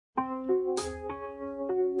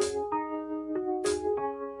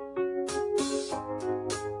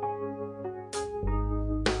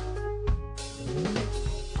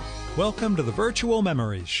Welcome to the Virtual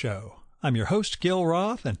Memories Show. I'm your host, Gil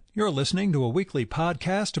Roth, and you're listening to a weekly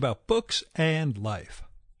podcast about books and life.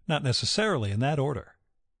 Not necessarily in that order.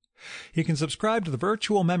 You can subscribe to the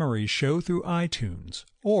Virtual Memories Show through iTunes,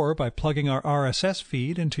 or by plugging our RSS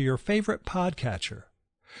feed into your favorite podcatcher.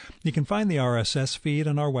 You can find the RSS feed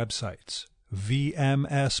on our websites,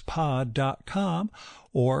 vmspod.com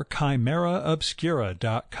or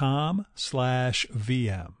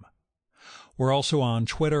chimeraobscura.com/vm. We're also on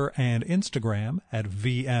Twitter and Instagram at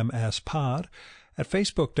VMSPod, at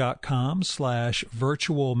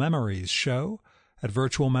Facebook.com/Virtual Memories Show, at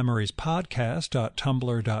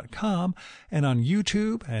virtualmemoriespodcast.tumblr.com, and on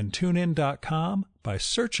YouTube and TuneIn.com by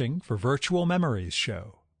searching for Virtual Memories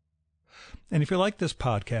Show. And if you like this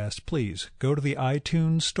podcast, please go to the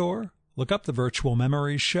iTunes store, look up the Virtual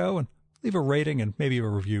Memories Show, and leave a rating and maybe a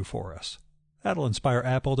review for us. That'll inspire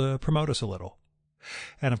Apple to promote us a little.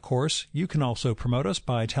 And of course, you can also promote us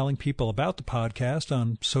by telling people about the podcast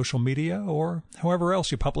on social media or however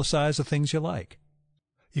else you publicize the things you like.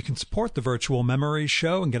 You can support the Virtual Memories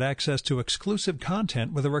Show and get access to exclusive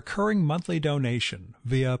content with a recurring monthly donation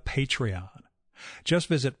via Patreon. Just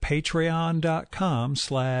visit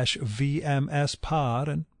patreon.com/VMSpod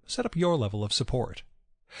and set up your level of support.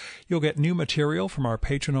 You'll get new material from our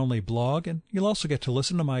patron-only blog, and you'll also get to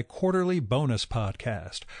listen to my quarterly bonus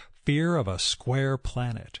podcast, Fear of a Square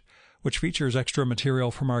Planet, which features extra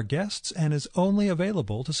material from our guests and is only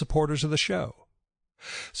available to supporters of the show.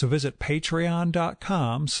 So visit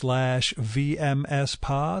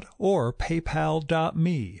patreon.com/VMSpod or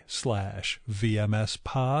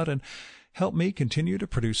paypal.me/VMSpod and help me continue to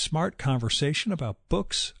produce smart conversation about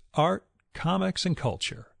books, art, comics, and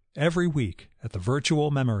culture every week at the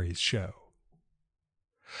Virtual Memories Show.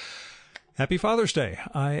 Happy Father's Day.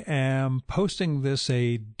 I am posting this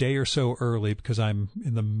a day or so early because I'm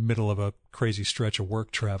in the middle of a crazy stretch of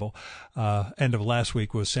work travel. End of last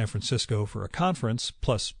week was San Francisco for a conference,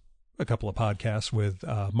 plus a couple of podcasts with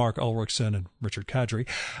Mark Ulrichsen and Richard Kadri.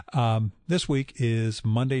 This week is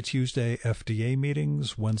Monday, Tuesday, FDA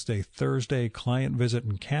meetings, Wednesday, Thursday, client visit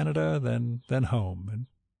in Canada, then home. And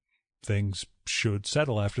things should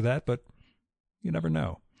settle after that, but you never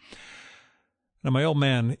know. Now, my old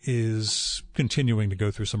man is continuing to go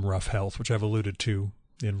through some rough health, which I've alluded to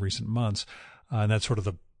in recent months, and that's sort of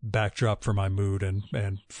the backdrop for my mood and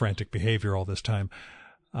frantic behavior all this time.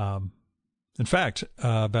 In fact,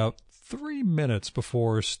 about 3 minutes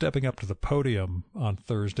before stepping up to the podium on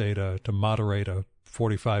Thursday to moderate a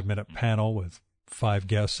 45-minute panel with 5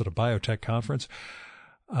 guests at a biotech conference,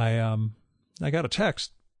 I got a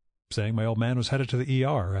text saying my old man was headed to the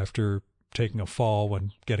ER after taking a fall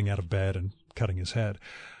when getting out of bed and cutting his head.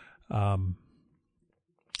 The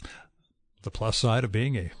plus side of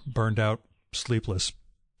being a burned out, sleepless,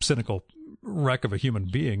 cynical wreck of a human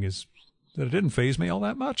being is that it didn't faze me all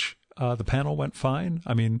that much. The panel went fine.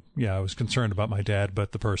 I mean, yeah, I was concerned about my dad,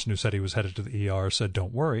 but the person who said he was headed to the ER said,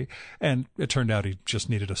 don't worry. And it turned out he just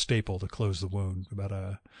needed a staple to close the wound.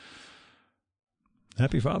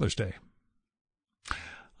 Happy Father's Day.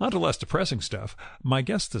 On to less depressing stuff. My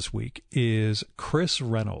guest this week is Chris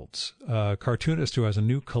Reynolds, a cartoonist who has a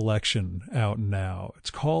new collection out now. It's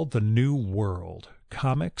called The New World,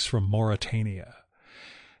 Comics from Mauritania.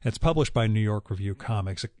 It's published by New York Review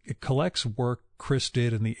Comics. It collects work Chris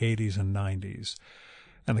did in the 80s and 90s.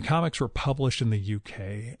 And the comics were published in the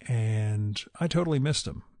UK, and I totally missed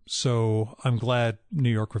them. So I'm glad New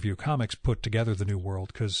York Review Comics put together The New World,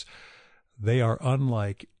 because they are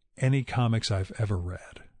unlike any comics I've ever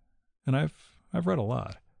read. And I've read a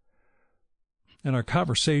lot. In our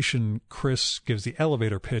conversation, Chris gives the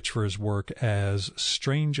elevator pitch for his work as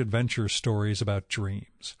strange adventure stories about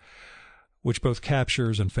dreams, which both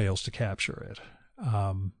captures and fails to capture it.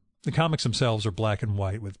 The comics themselves are black and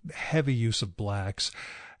white with heavy use of blacks,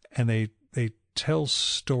 and they tell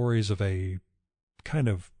stories of a kind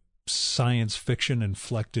of science fiction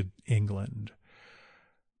inflected England.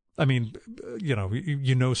 I mean, you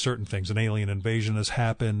know certain things. An alien invasion has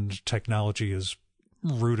happened. Technology is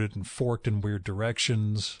rooted and forked in weird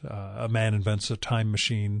directions. A man invents a time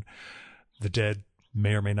machine. The dead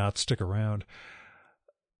may or may not stick around.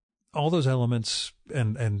 All those elements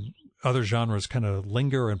and other genres kind of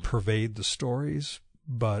linger and pervade the stories,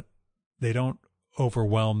 but they don't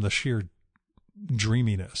overwhelm the sheer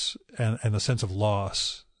dreaminess and the sense of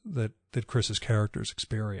loss that Chris's characters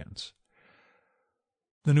experience.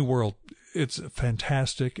 The New World, it's a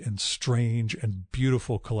fantastic and strange and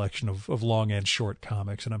beautiful collection of long and short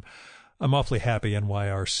comics, and I'm awfully happy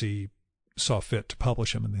NYRC saw fit to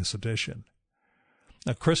publish them in this edition.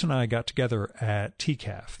 Chris and I got together at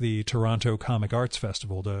TCAF, the Toronto Comic Arts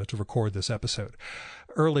Festival, to record this episode.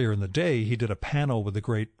 Earlier in the day, he did a panel with the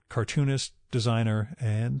great cartoonist, designer,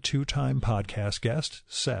 and two-time podcast guest,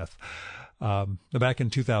 Seth. Back in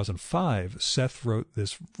 2005, Seth wrote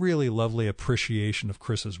this really lovely appreciation of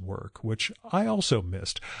Chris's work, which I also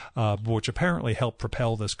missed, which apparently helped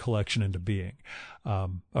propel this collection into being.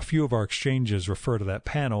 A few of our exchanges refer to that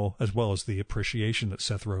panel as well as the appreciation that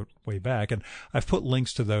Seth wrote way back, and I've put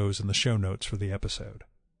links to those in the show notes for the episode.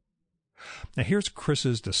 Now here's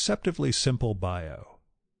Chris's deceptively simple bio.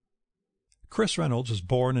 Chris Reynolds was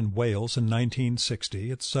born in Wales in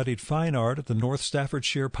 1960 and studied fine art at the North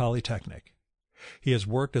Staffordshire Polytechnic. He has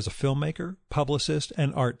worked as a filmmaker, publicist,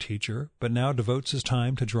 and art teacher, but now devotes his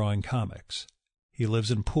time to drawing comics. He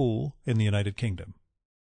lives in Poole in the United Kingdom.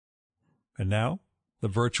 And now, the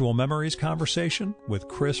Virtual Memories conversation with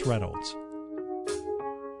Chris Reynolds.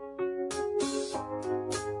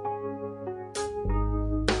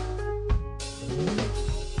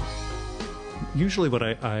 Usually when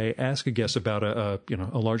I ask a guest about a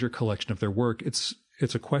larger collection of their work, it's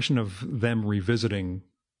a question of them revisiting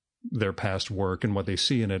their past work and what they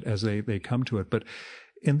see in it as they come to it. But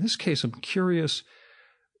in this case, I'm curious,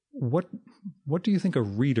 what do you think a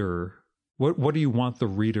reader, what do you want the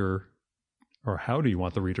reader, or how do you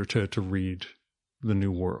want the reader to read The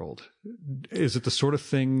New World? Is it the sort of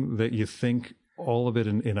thing that you think all of it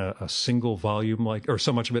in a single volume, or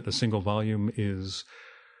so much of it in a single volume is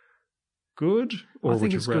good? Or I think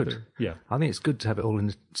would you it's rather? good. Yeah. I think it's good to have it all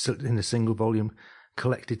in a single volume,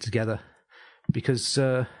 collected together, because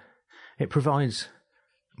it provides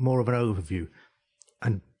more of an overview,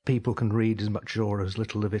 and people can read as much or as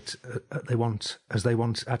little of it as they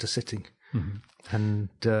want at a sitting. Mm-hmm. And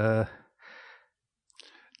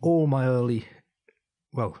all my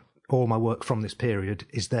work from this period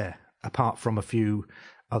is there, apart from a few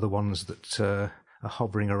other ones that are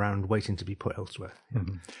hovering around waiting to be put elsewhere. Yeah.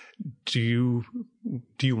 Mm-hmm.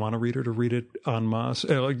 Do you want a reader to read it en masse?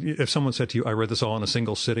 If someone said to you, I read this all in a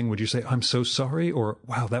single sitting, would you say, I'm so sorry? Or,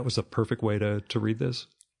 wow, that was the perfect way to read this?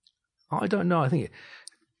 I don't know. I think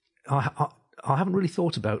I haven't really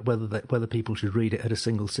thought about whether people should read it at a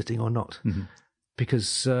single sitting or not. Mm-hmm.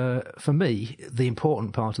 Because for me, the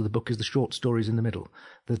important part of the book is the short stories in the middle.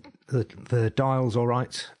 The Dial's all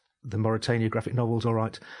right, the Mauritania graphic novel's all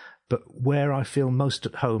right, but where I feel most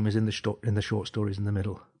at home is in the short stories in the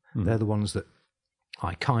middle. Mm. They're the ones that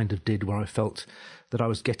I kind of did where I felt that I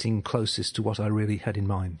was getting closest to what I really had in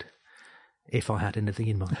mind, if I had anything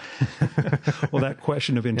in mind. Well, that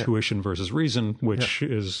question of intuition versus reason, which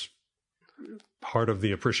is part of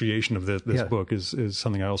the appreciation of this book, is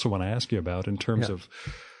something I also want to ask you about in terms of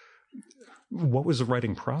what was the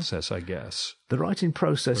writing process, I guess. The writing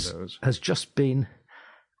process has just been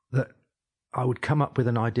that I would come up with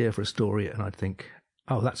an idea for a story and I'd think,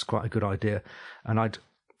 oh, that's quite a good idea. And I'd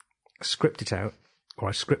script it out, or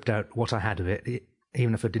I script out what I had of it,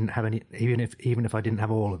 even if I didn't have any, even if I didn't have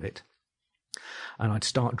all of it. And I'd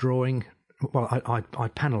start drawing. Well,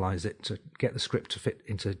 I'd panelize it to get the script to fit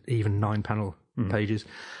into even 9-panel pages.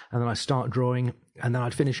 And then I'd start drawing, and then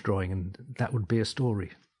I'd finish drawing, and that would be a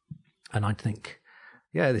story. And I'd think,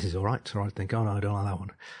 yeah, this is all right. Or I'd think, oh, no, I don't like that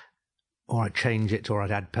one. Or I'd change it, or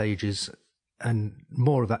I'd add pages, and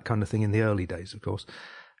more of that kind of thing in the early days, of course.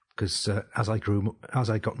 Because as I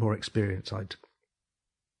got more experience, I'd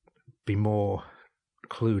be more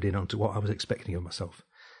clued in onto what I was expecting of myself.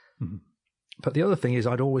 Mm-hmm. But the other thing is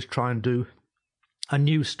I'd always try and do a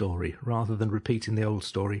new story rather than repeating the old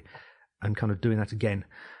story and kind of doing that again.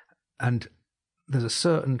 And there's a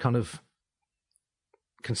certain kind of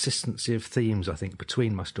consistency of themes, I think,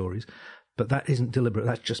 between my stories, but that isn't deliberate.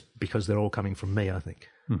 That's just because they're all coming from me, I think.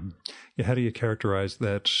 Mm-hmm. Yeah, how do you characterize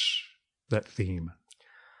that theme?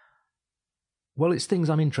 Well, it's things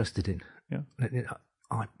I'm interested in. Yeah.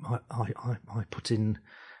 I put in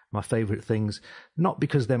my favourite things, not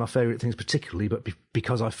because they're my favourite things particularly, but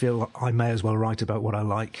because I feel I may as well write about what I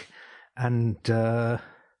like. And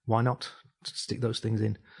why not stick those things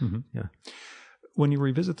in? Mm-hmm. Yeah. When you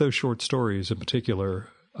revisit those short stories in particular,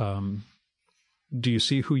 do you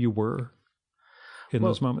see who you were in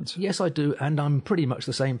those moments? Yes, I do, and I'm pretty much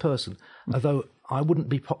the same person. Although I wouldn't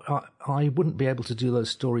be able to do those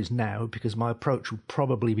stories now because my approach would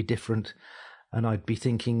probably be different, and I'd be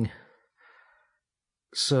thinking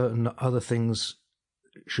certain other things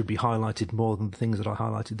should be highlighted more than the things that I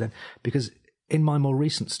highlighted then. Because in my more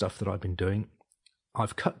recent stuff that I've been doing,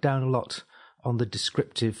 I've cut down a lot on the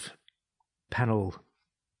descriptive panel.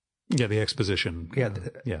 Yeah, the exposition.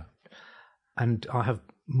 Yeah. And I have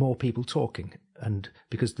more people talking. And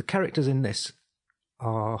because the characters in this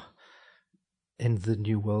are in the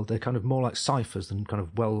New World. They're kind of more like ciphers than kind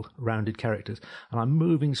of well-rounded characters. And I'm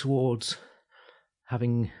moving towards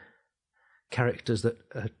having characters that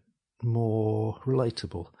are more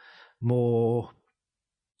relatable, more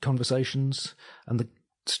conversations, and the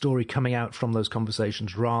story coming out from those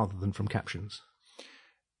conversations rather than from captions.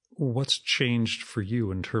 What's changed for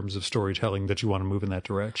you in terms of storytelling that you want to move in that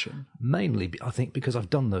direction? Mainly, I think, because I've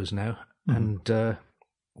done those now, and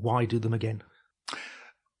why do them again?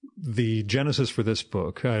 The genesis for this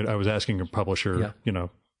book, I was asking your publisher,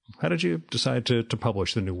 how did you decide to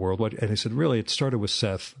publish The New World? And he said, really, it started with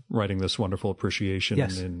Seth writing this wonderful appreciation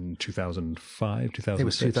in 2005, 2006. It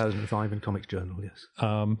was 2005 in Comics Journal, yes.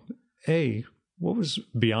 What was,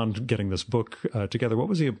 beyond getting this book together, what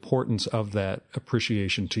was the importance of that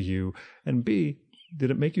appreciation to you? And B, did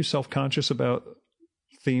it make you self-conscious about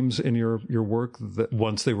themes in your work that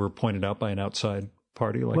once they were pointed out by an outside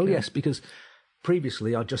party like that? Well, yes, because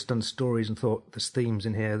previously I'd just done stories and thought there's themes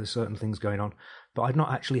in here, there's certain things going on, but I'd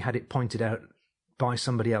not actually had it pointed out by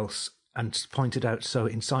somebody else and pointed out so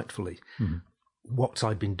insightfully what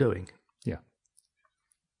I'd been doing. Yeah.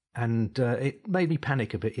 And it made me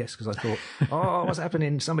panic a bit, yes, because I thought, what's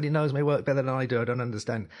happening? Somebody knows my work better than I do. I don't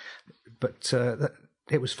understand. But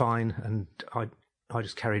it was fine, and I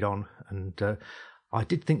just carried on. And I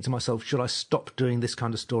did think to myself, should I stop doing this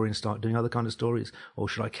kind of story and start doing other kind of stories, or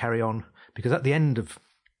should I carry on? Because at the end of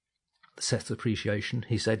Seth's appreciation,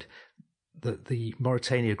 he said that the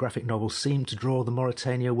Mauritania graphic novel seemed to draw the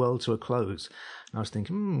Mauritania world to a close. And I was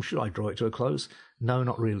thinking, should I draw it to a close? No,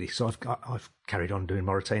 not really. So I've carried on doing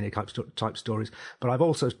Mauritania type stories, but I've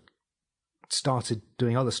also started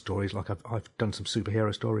doing other stories. Like I've done some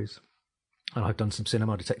superhero stories, and I've done some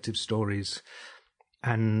cinema detective stories,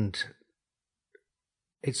 and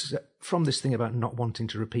it's from this thing about not wanting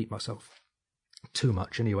to repeat myself too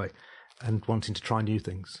much anyway, and wanting to try new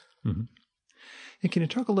things. Mm-hmm. And can you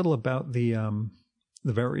talk a little about the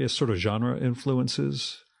various sort of genre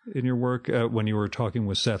influences in your work? When you were talking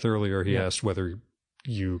with Seth earlier, he asked whether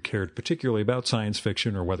you cared particularly about science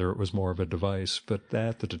fiction or whether it was more of a device, but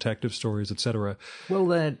the detective stories, etc. Well,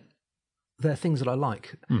 they're things that I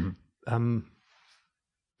like,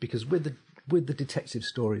 because with the detective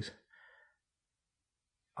stories,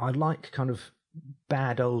 I like kind of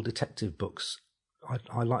bad old detective books.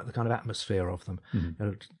 I like the kind of atmosphere of them,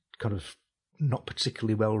 kind of not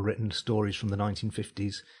particularly well written stories from the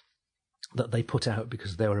 1950s that they put out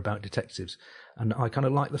because they were about detectives, and I kind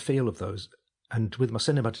of like the feel of those. And with my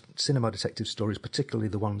cinema detective stories, particularly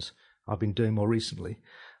the ones I've been doing more recently,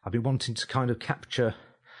 I've been wanting to kind of capture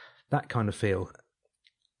that kind of feel.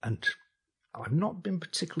 And I've not been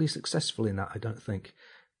particularly successful in that, I don't think,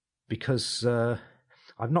 because I'm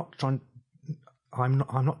not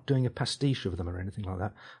doing a pastiche of them or anything like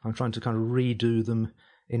that. I'm trying to kind of redo them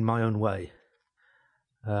in my own way.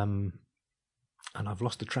 And I've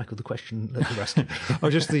lost the track of the question that you were asking.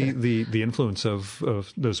 Just the influence of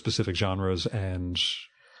those specific genres, and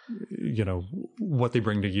what they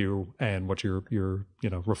bring to you, and what you're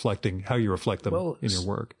reflecting, how you reflect them in your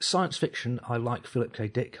work. Science fiction, I like Philip K.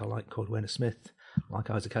 Dick, I like Cordwainer Smith, I like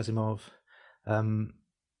Isaac Asimov.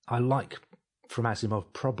 I like from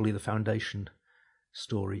Asimov probably the Foundation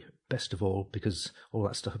story best of all, because all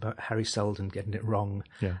that stuff about Harry Seldon getting it wrong,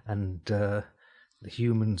 and the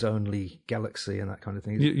humans only galaxy and that kind of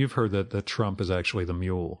thing. You've heard that Trump is actually the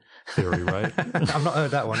mule theory, right? I've not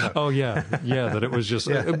heard that one. No. Oh yeah, that it was just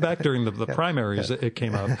back during the primaries it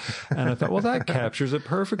came up, and I thought, well, that captures it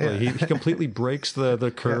perfectly. He completely breaks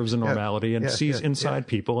the curves of normality and sees inside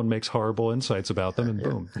people and makes horrible insights about them, and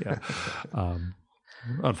boom,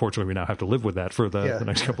 Unfortunately, we now have to live with that for the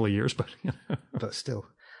next couple of years, but still.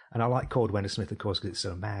 And I like Cordwainer Smith, of course, because it's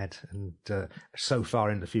so mad and so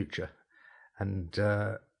far in the future. And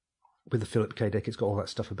with the Philip K. Dick, it's got all that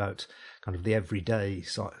stuff about kind of the everyday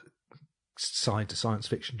side to science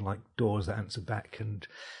fiction, like doors that answer back and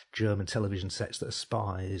German television sets that are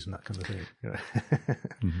spies and that kind of thing.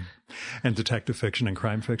 And detective fiction and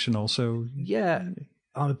crime fiction also? Yeah.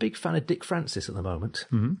 I'm a big fan of Dick Francis at the moment,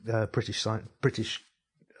 British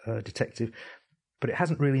detective, but it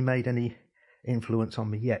hasn't really made any influence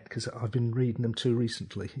on me yet because I've been reading them too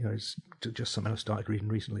recently. It's just something I started reading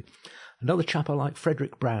recently. Another chap I like,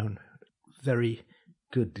 Frederick Brown, very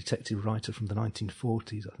good detective writer from the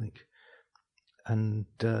 1940s, I think. And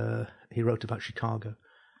he wrote about Chicago.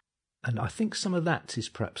 And I think some of that is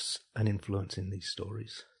perhaps an influence in these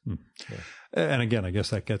stories. And again, I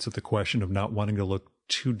guess that gets at the question of not wanting to look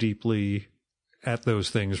too deeply at those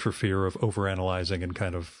things for fear of overanalyzing and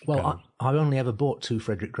kind of... Well, I've only ever bought 2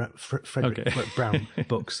 Frederick Brown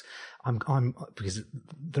books. I'm because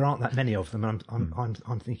there aren't that many of them.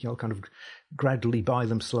 I'm thinking I'll kind of gradually buy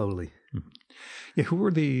them slowly. Yeah, who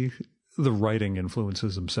were the writing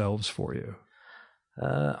influences themselves for you?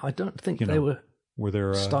 I don't think they were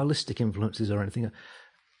there stylistic influences or anything,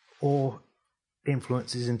 or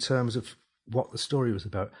influences in terms of what the story was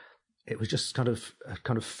about. It was just kind of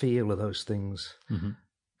a feel of those things,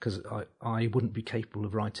 because I wouldn't be capable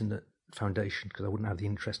of writing the foundation because I wouldn't have the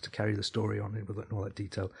interest to carry the story on it with all that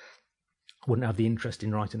detail. I wouldn't have the interest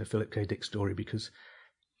in writing a Philip K. Dick story because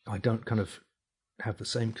I don't kind of have the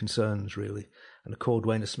same concerns really. And the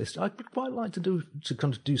Cordwainer Smith, I'd quite like to do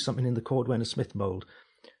something in the Cordwainer Smith mould,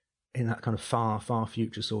 in that kind of far, far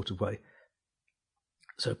future sort of way.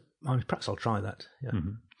 So perhaps I'll try that. Yeah.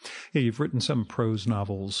 Mm-hmm. Yeah, you've written some prose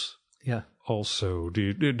novels. Yeah. Also,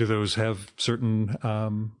 do those have certain?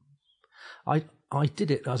 I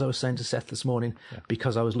did it, as I was saying to Seth this morning,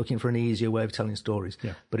 because I was looking for an easier way of telling stories.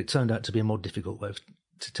 Yeah. But it turned out to be a more difficult way of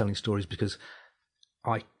telling stories because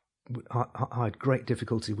I had great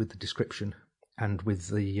difficulty with the description and with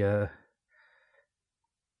the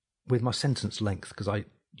with my sentence length, because I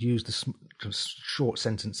used the short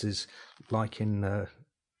sentences like in the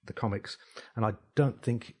comics, and I don't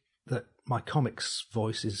think that my comics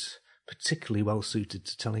voice is particularly well suited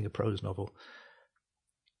to telling a prose novel.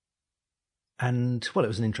 And, well, it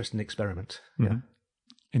was an interesting experiment. Mm-hmm. Yeah.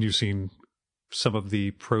 And you've seen some of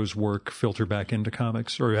the prose work filter back into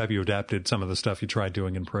comics, or have you adapted some of the stuff you tried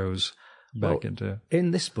doing in prose back into...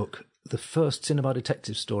 In this book, the first cinema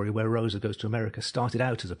detective story where Rosa goes to America started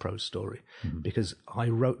out as a prose story, because I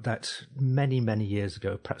wrote that many, many years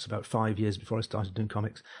ago, perhaps about 5 years before I started doing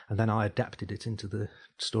comics, and then I adapted it into the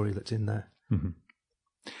story that's in there. Mm-hmm.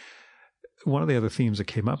 One of the other themes that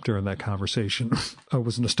came up during that conversation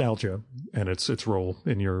was nostalgia and its role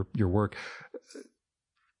in your work.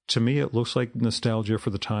 To me, it looks like nostalgia for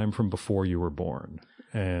the time from before you were born.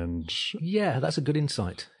 And yeah, that's a good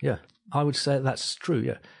insight. Yeah, I would say that's true.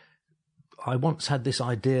 Yeah, I once had this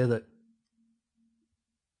idea that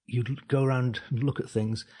you'd go around and look at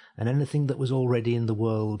things, and anything that was already in the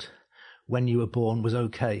world when you were born was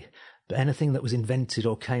okay, but anything that was invented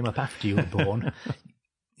or came up after you were born,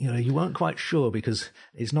 you weren't quite sure because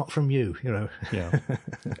it's not from you. Yeah.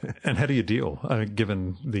 And how do you deal,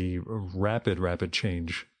 given the rapid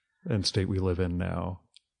change and state we live in now?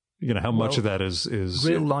 How much of that is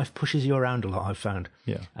real life pushes you around a lot, I've found.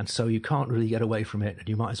 Yeah. And so you can't really get away from it, and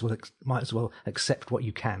you might as well accept what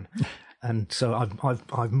you can. And so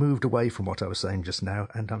I've moved away from what I was saying just now,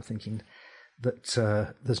 and I'm thinking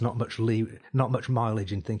that there's not much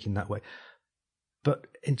mileage in thinking that way. But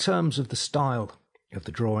in terms of the style of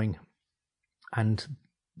the drawing and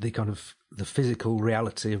the kind of the physical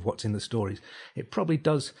reality of what's in the stories, it probably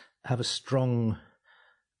does have a strong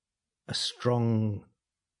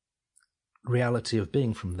reality of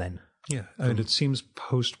being from then. Yeah, and it seems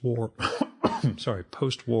post-war,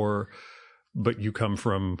 but you come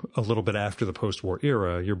from a little bit after the post-war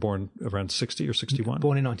era. You're born around 60 or 61?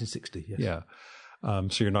 Born in 1960, yes. Yeah.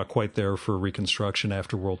 So you're not quite there for Reconstruction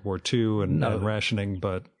after World War II and rationing,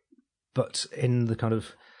 but in the kind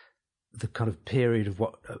of period of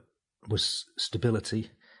what was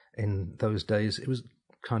stability in those days, it was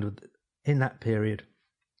kind of in that period.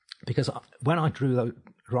 Because when I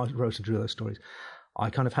wrote and drew those stories,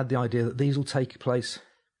 I kind of had the idea that these will take place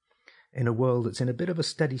in a world that's in a bit of a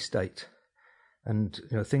steady state, and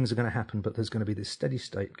things are going to happen, but there's going to be this steady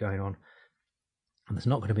state going on, and there's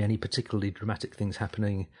not going to be any particularly dramatic things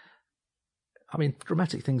happening. I mean,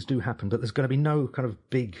 dramatic things do happen, but there's going to be no kind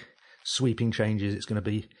of big sweeping changes. It's going to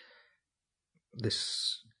be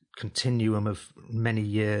this continuum of many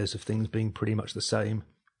years of things being pretty much the same,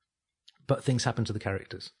 but things happen to the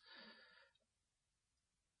characters.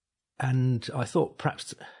 And I thought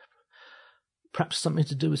perhaps something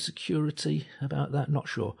to do with security about that, not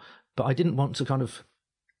sure. But I didn't want to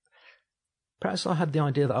perhaps I had the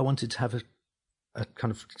idea that I wanted to have a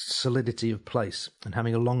kind of solidity of place, and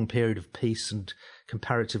having a long period of peace and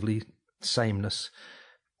comparatively sameness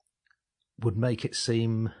would make it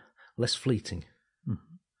seem less fleeting.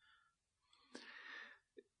 Mm-hmm.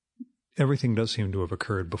 Everything does seem to have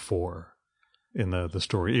occurred before in the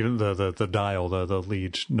story, even the Dial, the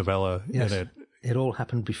lead novella in it. It all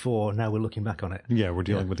happened before. Now we're looking back on it. Yeah, we're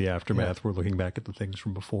dealing with the aftermath. Yeah. We're looking back at the things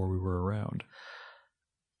from before we were around.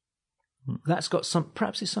 That's got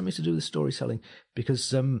perhaps it's something to do with storytelling,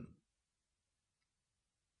 because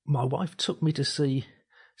my wife took me to see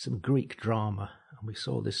some Greek drama, and we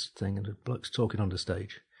saw this thing, and the bloke's talking on the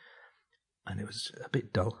stage, and it was a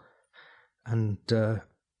bit dull. And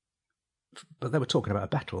but they were talking about a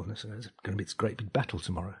battle, and they said, "It's going to be this great big battle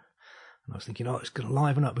tomorrow." And I was thinking, it's going to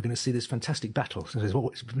liven up. We're going to see this fantastic battle. So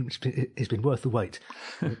it's been worth the wait.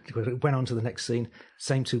 It went on to the next scene.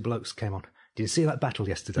 Same two blokes came on. Did you see that battle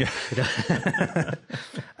yesterday? Yeah.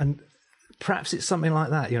 And perhaps it's something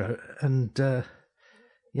like that, and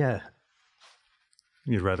yeah.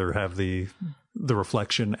 You'd rather have the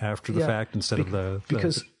reflection after the fact instead of the...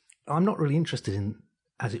 Because I'm not really interested in,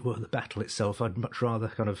 as it were, the battle itself. I'd much rather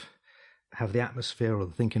kind of have the atmosphere or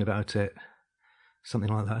the thinking about it, something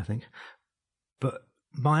like that, I think. But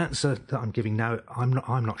my answer that I'm giving now, I'm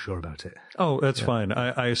not sure about it. Oh, that's fine.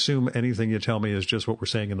 I assume anything you tell me is just what we're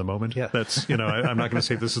saying in the moment. Yeah. That's, I'm not going to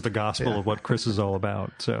say this is the gospel of what Chris is all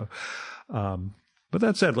about. So, but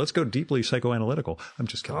that said, let's go deeply psychoanalytical. I'm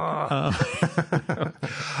just kidding.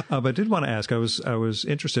 But I did want to ask, I was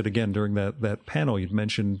interested again during that panel. You'd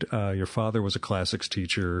mentioned, your father was a classics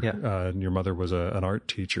teacher, and your mother was an art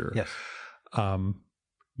teacher. Yes.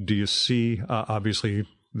 Do you see, obviously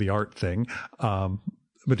the art thing,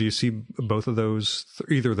 but do you see both of those,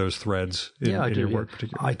 either of those threads in your work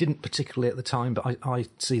particularly? I didn't particularly at the time, but I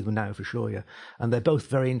see them now for sure, yeah. And they're both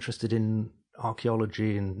very interested in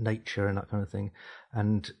archaeology and nature and that kind of thing.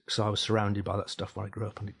 And so I was surrounded by that stuff when I grew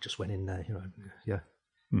up, and it just went in there, yeah.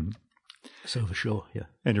 Mm-hmm. So for sure, yeah.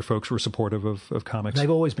 And your folks were supportive of comics? They've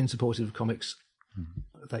always been supportive of comics.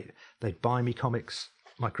 Mm-hmm. They'd buy me comics.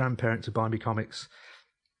 My grandparents would buy me comics.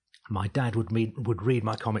 My dad would read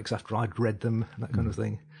my comics after I'd read them, that kind of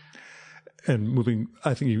thing. And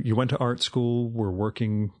I think you went to art school, were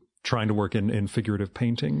trying to work in figurative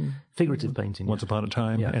painting? Figurative painting, Once upon a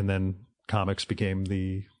time, and then comics became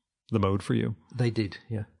the mode for you? They did,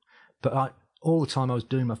 yeah. But all the time I was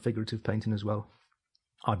doing my figurative painting as well.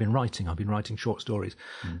 I've been writing short stories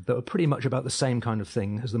that were pretty much about the same kind of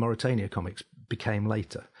thing as the Mauritania comics became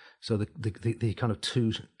later. So the kind of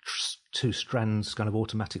two strands kind of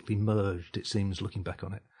automatically merged, it seems, looking back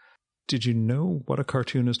on it. Did you know what a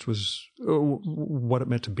cartoonist was, what it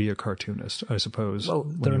meant to be a cartoonist, I suppose? Well,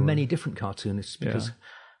 there are many different cartoonists, because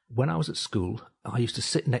when I was at school, I used to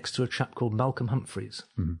sit next to a chap called Malcolm Humphreys,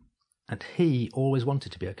 and he always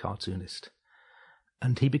wanted to be a cartoonist.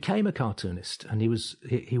 And he became a cartoonist, and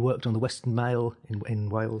he worked on the Western Mail in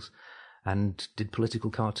Wales, and did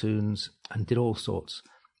political cartoons, and did all sorts.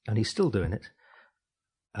 And he's still doing it.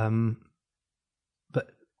 But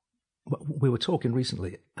we were talking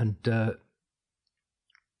recently, and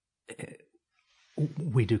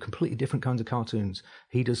we do completely different kinds of cartoons.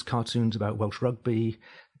 He does cartoons about Welsh rugby,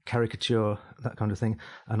 caricature, that kind of thing,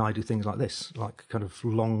 and I do things like this, like kind of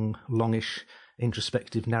longish,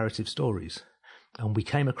 introspective narrative stories. And we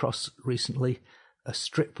came across recently a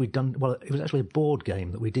strip we'd done. Well, it was actually a board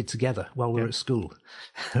game that we did together while we were at school.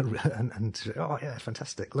 and oh yeah,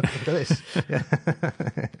 fantastic! Look at this. Yeah.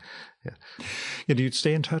 Do you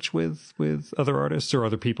stay in touch with other artists or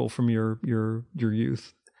other people from your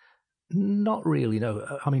youth? Not really.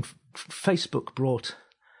 No. I mean, Facebook brought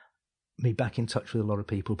me back in touch with a lot of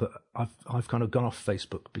people, but I've kind of gone off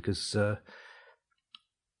Facebook because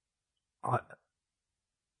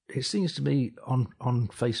it seems to me on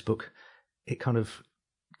Facebook, it kind of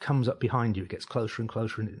comes up behind you. It gets closer and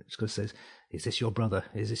closer, and it just says, "Is this your brother?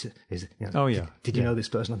 Is it?" Oh yeah. Did you know this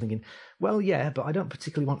person? I'm thinking, well, yeah, but I don't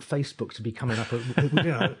particularly want Facebook to be coming up.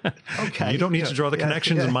 Okay. You don't need to draw the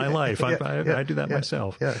connections in my life. I do that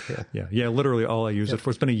myself. Yeah. Literally, all I use it for.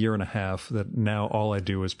 It's been a year and a half that now all I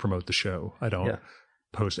do is promote the show. I don't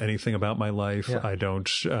post anything about my life. I don't,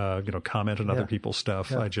 comment on other people's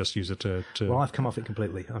stuff. I just use it to. Well, I've come off it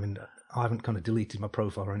completely. I mean, I haven't kind of deleted my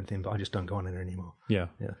profile or anything, but I just don't go on there anymore. Yeah.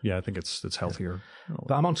 I think it's healthier.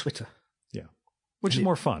 But I'm on Twitter. Yeah. Which is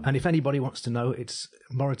more fun. And if anybody wants to know, it's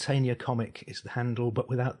Mauritania Comic is the handle, but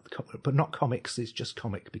but not comics. It's just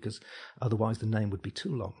comic, because otherwise the name would be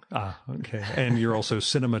too long. Ah, okay. And you're also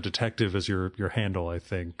Cinema Detective as your handle, I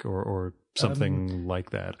think, or something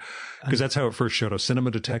like that. Because that's how it first showed up.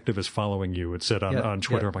 Cinema Detective is following you. It said on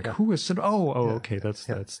Twitter. I'm like, who is Cinema? Okay.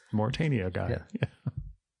 That's Mauritania guy. Yeah.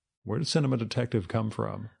 Where did Cinema Detective come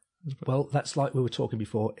from? Well, that's like we were talking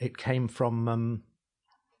before. It came from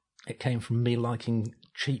me liking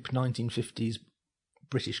cheap 1950s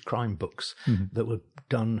British crime books that were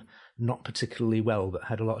done not particularly well, but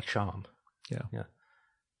had a lot of charm. Yeah.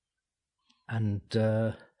 And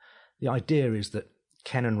the idea is that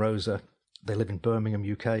Ken and Rosa, they live in Birmingham,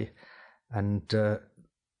 UK, and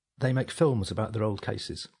they make films about their old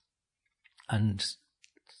cases. And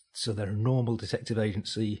so they're a normal detective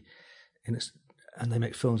agency, and they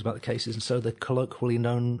make films about the cases, and so they're colloquially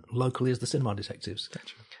known locally as the Cinema Detectives.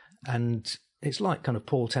 Gotcha. And it's like kind of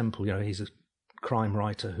Paul Temple, he's a crime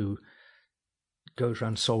writer who goes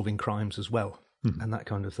around solving crimes as well, and that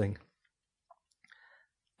kind of thing.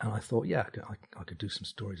 And I thought, yeah, I could do some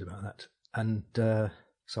stories about that. And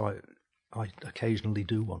so I occasionally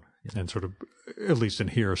do one. Yeah. And sort of, at least in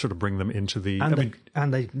here, sort of bring them into the...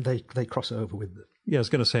 And they cross over with... Yeah, I was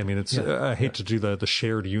going to say, I mean, it's I hate to do the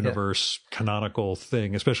shared universe canonical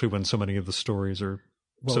thing, especially when so many of the stories are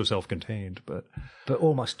so self-contained. But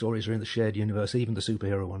all my stories are in the shared universe. Even the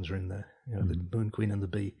superhero ones are in there. You know, the Moon Queen and the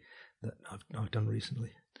Bee that I've done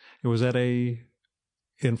recently. Was that a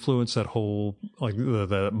influence, that whole like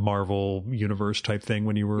the Marvel universe type thing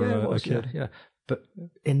when you were a kid? Yeah. But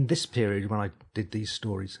in this period, when I did these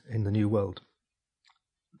stories in the New World,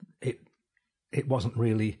 it wasn't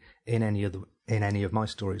really in any of my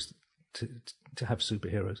stories to have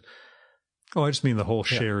superheroes. Oh, I just mean the whole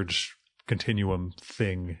shared continuum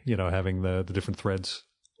thing. You know, having the different threads.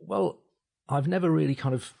 Well, I've never really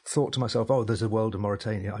kind of thought to myself, oh, there's a world of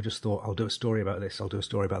Mauritania. I just thought, I'll do a story about this. I'll do a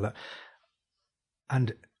story about that.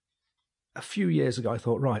 And a few years ago, I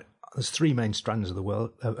thought, right, there's three main strands of the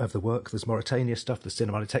work. There's Mauritania stuff, there's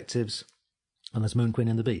Cinema Detectives, and there's Moon Queen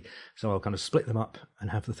and the Bee. So I'll kind of split them up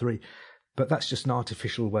and have the three. But that's just an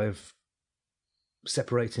artificial way of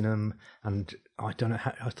separating them. And I don't know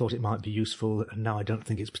how, I thought it might be useful, and now I don't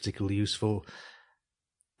think it's particularly useful.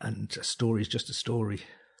 And a story is just a story.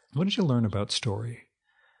 What did you learn about story?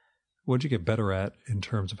 What did you get better at in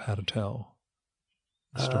terms of how to tell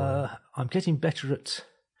a story? I'm getting better at,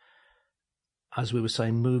 as we were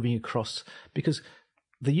saying, moving across, because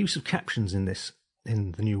the use of captions in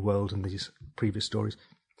the New World and these previous stories,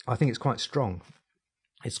 I think it's quite strong.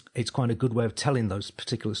 It's quite a good way of telling those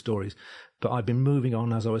particular stories. But I've been moving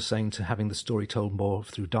on, as I was saying, to having the story told more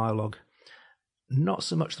through dialogue, not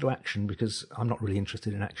so much through action, because I'm not really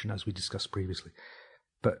interested in action, as we discussed previously,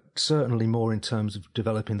 but certainly more in terms of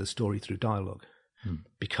developing the story through dialogue,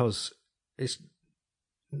 because there's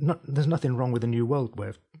nothing wrong with the New World way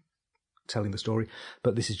of telling the story,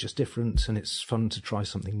 but this is just different, and it's fun to try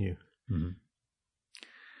something new. Mm-hmm.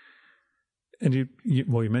 And you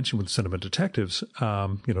mentioned with Cinema Detectives,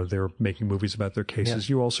 they're making movies about their cases.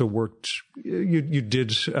 Yeah. You also worked, you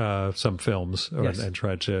did some films and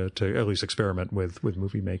tried to at least experiment with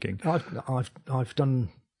movie making. I've done,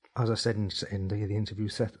 as I said in the interview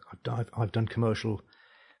set, I've done commercial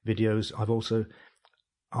videos.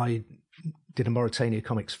 I did a Mauritania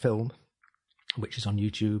Comics film, which is on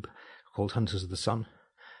YouTube, called Hunters of the Sun.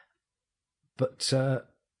 But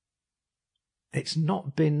it's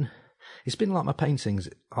been like my paintings.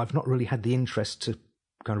 I've not really had the interest to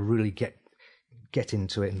kind of really get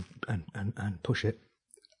into it and push it.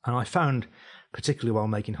 And I found, particularly while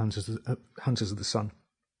making Hunters of the Sun,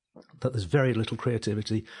 that there's very little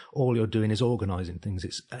creativity. All you're doing is organising things.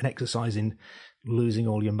 It's an exercise in losing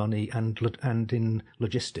all your money and in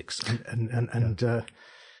logistics. And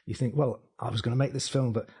you think, well, I was going to make this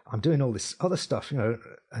film, but I'm doing all this other stuff,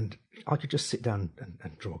 and I could just sit down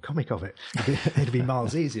and draw a comic of it. It'd be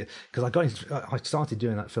miles easier. Because I started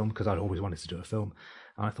doing that film because I'd always wanted to do a film.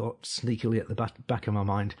 And I thought sneakily at the back of my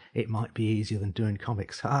mind, it might be easier than doing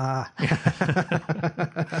comics.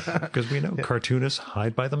 Because we know cartoonists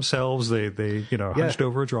hide by themselves. They hunched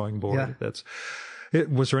over a drawing board. Yeah.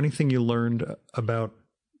 Was there anything you learned about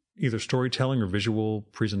either storytelling or visual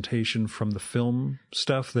presentation from the film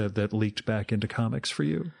stuff that leaked back into comics for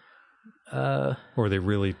you? Or are they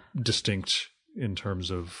really distinct in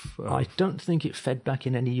terms of... I don't think it fed back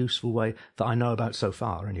in any useful way that I know about so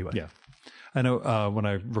far, anyway. Yeah. I know when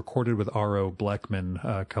I recorded with R.O. Blackman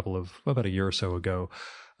about a year or so ago,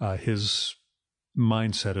 his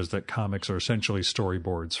mindset is that comics are essentially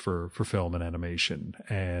storyboards for film and animation.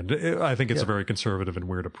 And I think it's a very conservative and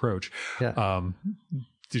weird approach. Yeah.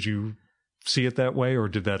 Did you see it that way, or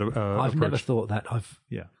did that I've never thought that.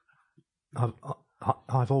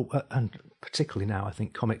 And particularly now, I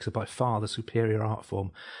think comics are by far the superior art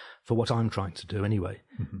form for what I'm trying to do anyway,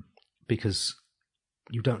 because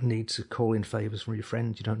you don't need to call in favours from your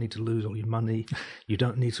friends. You don't need to lose all your money. You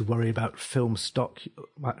don't need to worry about film stock.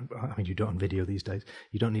 I mean, you do it on video these days.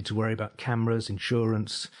 You don't need to worry about cameras,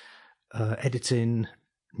 insurance, editing,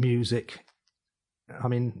 music. I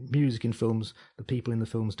mean, music in films, the people in the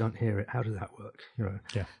films don't hear it. How does that work?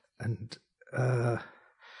 Yeah. And,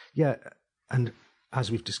 and as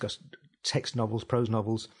we've discussed, text novels, prose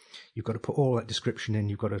novels, you've got to put all that description in.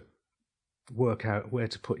 You've got to work out where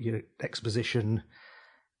to put your exposition.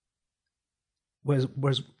 Whereas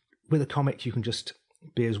with a comic, you can just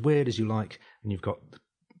be as weird as you like, and you've got a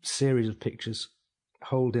series of pictures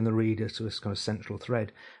holding the reader to this kind of central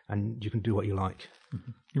thread, and you can do what you like.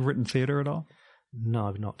 Mm-hmm. You've written theatre at all? No,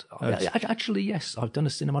 I've not. Actually, yes, I've done a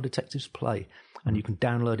Cinema Detectives play, and you can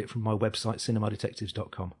download it from my website,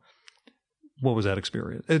 cinemadetectives.com. What was that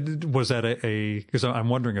experience? Was that because I'm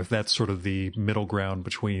wondering if that's sort of the middle ground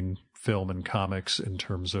between film and comics in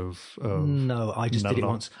terms of no, I just did it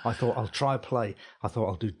once. I thought I'll try a play. I thought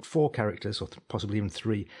I'll do 4 characters, or possibly even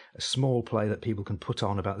 3, a small play that people can put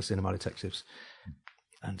on about the Cinema Detectives.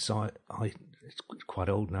 And so it's quite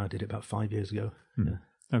old now. I did it about 5 years ago. Yeah.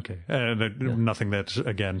 Okay. And nothing that,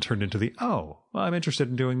 again, turned into I'm interested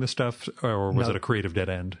in doing this stuff, or was it a creative dead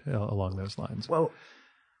end along those lines? Well,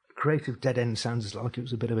 creative dead end sounds like it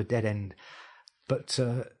was a bit of a dead end, but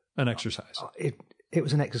an exercise. It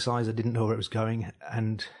was an exercise. I didn't know where it was going,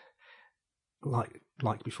 and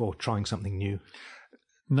like before, trying something new.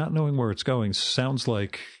 Not knowing where it's going sounds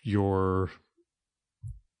like your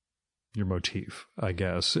motif, I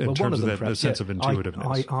guess, in terms of the sense of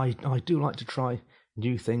intuitiveness. I do like to try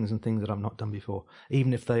new things and things that I've not done before,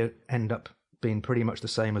 even if they end up being pretty much the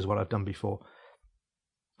same as what I've done before.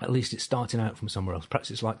 At least it's starting out from somewhere else. Perhaps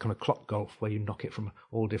it's like kind of clock golf, where you knock it from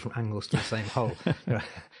all different angles to the same hole,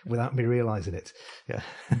 without me realizing it. Yeah.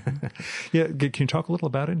 Yeah. Can you talk a little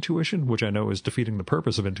about intuition, which I know is defeating the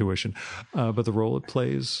purpose of intuition, but the role it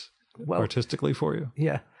plays artistically for you?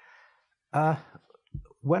 Yeah.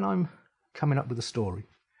 When I'm coming up with a story,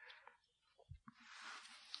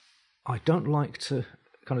 I don't like to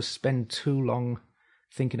kind of spend too long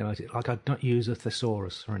thinking about it. Like, I don't use a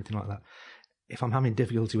thesaurus or anything like that. If I'm having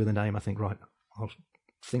difficulty with a name, I think, right, I'll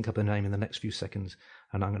think up a name in the next few seconds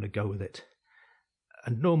and I'm going to go with it.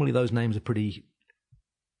 And normally those names are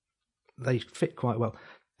they fit quite well.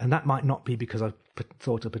 And that might not be because I've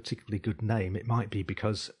thought a particularly good name. It might be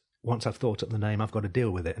because once I've thought up the name, I've got to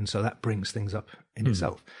deal with it. And so that brings things up in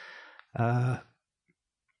itself.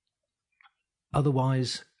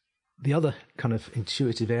 Otherwise, the other kind of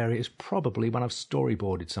intuitive area is probably when I've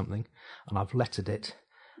storyboarded something and I've lettered it,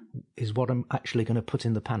 is what I'm actually going to put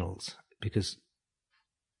in the panels. Because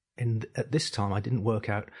at this time, I didn't work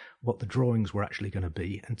out what the drawings were actually going to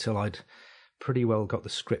be until I'd pretty well got the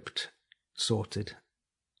script sorted.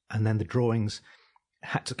 And then the drawings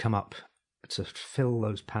had to come up to fill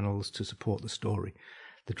those panels to support the story.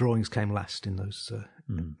 The drawings came last in those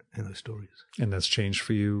stories. And that's changed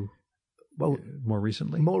for you? Well, more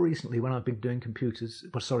recently? More recently, when I've been doing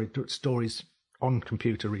stories on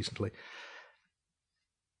computer recently,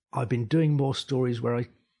 I've been doing more stories where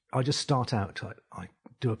I just start out. I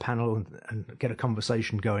do a panel and get a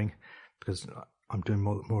conversation going, because I'm doing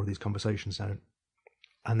more of these conversations now.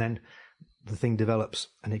 And then the thing develops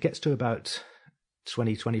and it gets to about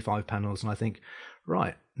 20, 25 panels. And I think,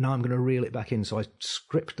 right, now I'm going to reel it back in. So I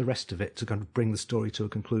script the rest of it to kind of bring the story to a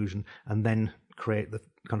conclusion and then create the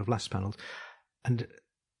kind of last panels. And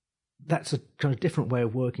that's a kind of different way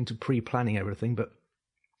of working to pre-planning everything, but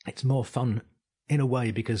it's more fun in a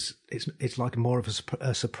way, because it's like more of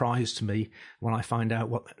a surprise to me when I find out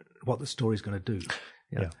what the story's going to do.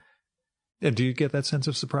 Yeah. And do you get that sense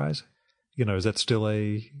of surprise? Is that still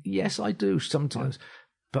a... Yes, I do sometimes.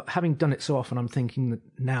 But having done it so often, I'm thinking that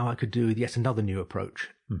now I could do yet another new approach,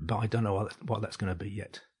 but I don't know what that's going to be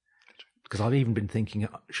yet. Because I've even been thinking,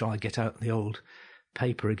 shall I get out the old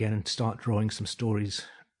paper again and start drawing some stories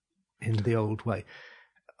in the old way?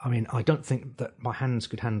 I mean, I don't think that my hands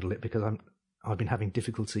could handle it, because I've been having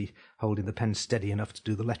difficulty holding the pen steady enough to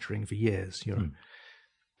do the lettering for years,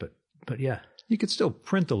 But yeah. You could still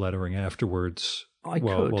print the lettering afterwards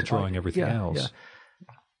while drawing everything else.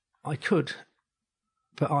 Yeah. I could,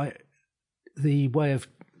 but the way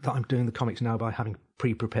that I'm doing the comics now, by having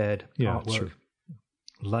pre-prepared artwork,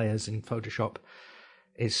 layers in Photoshop,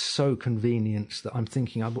 is so convenient that I'm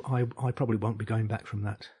thinking I probably won't be going back from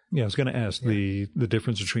that. Yeah, I was going to ask the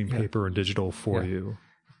difference between paper and digital for you.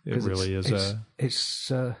 It really is. It's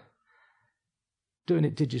doing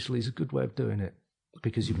it digitally is a good way of doing it,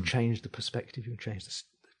 because you can change the perspective, you can change the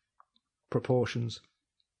proportions,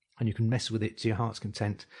 and you can mess with it to your heart's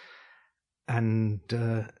content. And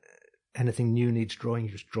anything new needs drawing,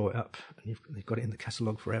 you just draw it up, and you've got it in the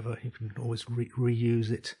catalogue forever. You can always reuse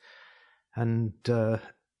it, and the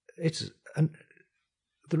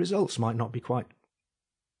results might not be quite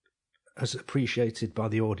as appreciated by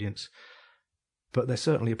the audience, but they're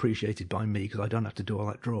certainly appreciated by me, because I don't have to do all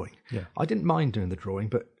that drawing. Yeah. I didn't mind doing the drawing,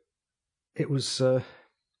 but it was I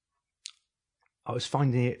was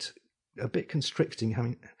finding it a bit constricting,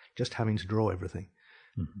 having to draw everything.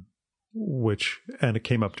 Mm-hmm. And it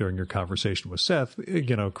came up during your conversation with Seth,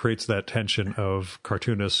 creates that tension of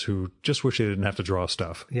cartoonists who just wish they didn't have to draw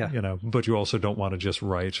stuff. Yeah. But you also don't want to just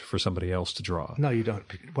write for somebody else to draw. No, you don't.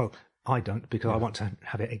 Well, I don't, because I want to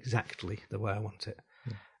have it exactly the way I want it.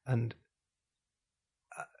 Yeah. And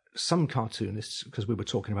some cartoonists, because we were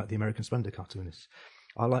talking about the American Splendor cartoonists,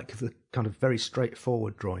 I like the kind of very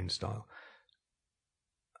straightforward drawing style.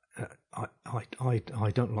 I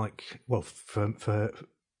don't like, well, for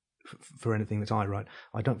anything that I write,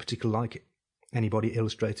 I don't particularly like anybody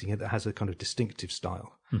illustrating it that has a kind of distinctive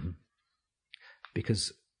style. Mm-hmm.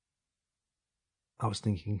 Because I was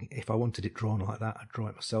thinking, if I wanted it drawn like that, I'd draw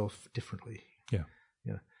it myself differently. Yeah.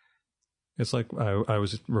 Yeah. It's like I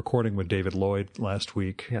was recording with David Lloyd last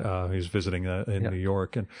week. Yeah. He was visiting in New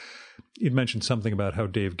York, and you'd mentioned something about how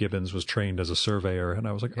Dave Gibbons was trained as a surveyor, and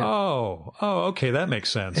I was like, oh, okay, that makes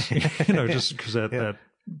sense. Just because that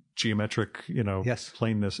geometric,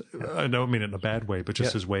 plainness. I don't mean it in a bad way, but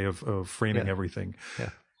just his way of framing everything. Yeah.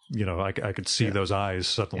 I could see those eyes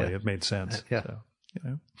suddenly. Yeah. It made sense. Yeah.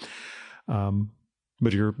 So,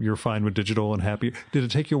 but you're fine with digital and happy. Did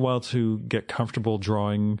it take you a while to get comfortable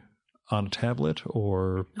drawing on a tablet,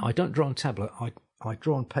 or? I don't draw on tablet. I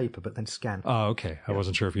draw on paper, but then scan. Oh, okay. I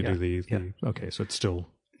wasn't sure if you do the okay, so it's still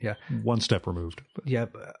one step removed. But. Yeah,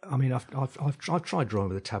 but I mean, I've tried drawing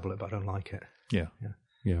with a tablet, but I don't like it. Yeah.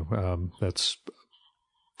 That's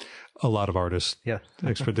a lot of artists. Yeah.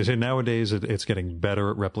 Expert. They say nowadays it's getting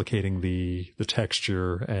better at replicating the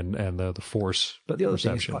texture and the force. But the other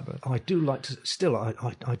thing is, I do like to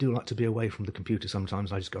I do like to be away from the computer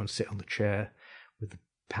sometimes. I just go and sit on the chair with the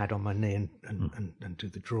pad on my knee and do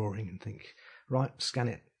the drawing and think, right, scan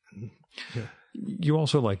it. And, You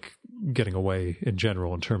also like getting away in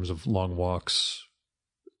general in terms of long walks.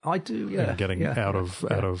 I do, yeah. And getting out of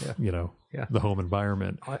the home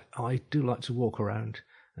environment. I do like to walk around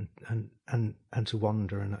and to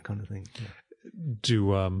wander and that kind of thing. Yeah.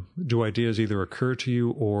 Do ideas either occur to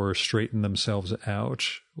you or straighten themselves out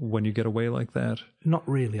when you get away like that? Not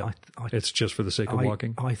really. It's just for the sake of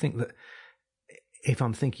walking? I think that if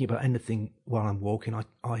I'm thinking about anything while I'm walking,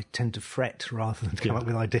 I tend to fret rather than come up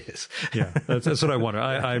with ideas. Yeah, that's what I wonder.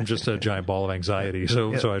 I'm just a giant ball of anxiety,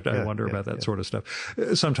 so I wonder about that sort of stuff.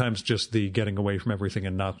 Sometimes just the getting away from everything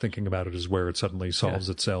and not thinking about it is where it suddenly solves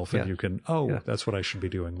itself, and you can, that's what I should be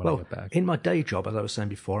doing when I get back. In my day job, as I was saying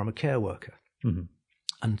before, I'm a care worker. Mm-hmm.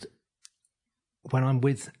 And when I'm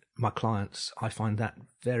with my clients, I find that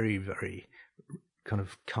very, very kind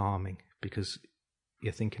of calming because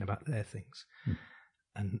you're thinking about their things. Mm.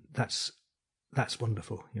 And that's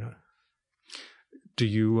wonderful, Do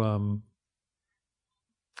you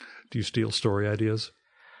steal story ideas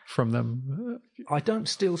from them? I don't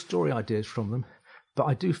steal story ideas from them, but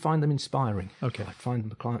I do find them inspiring. Okay. I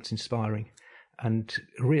find the clients inspiring and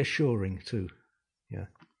reassuring too. Yeah.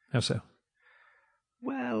 How so?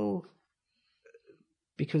 Well,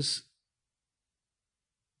 because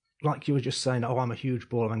like you were just saying, I'm a huge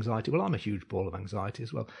ball of anxiety. Well, I'm a huge ball of anxiety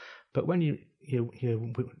as well. But when you're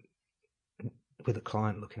with a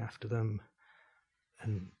client, looking after them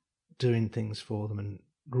and doing things for them and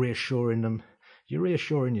reassuring them, you're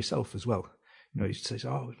reassuring yourself as well. You say,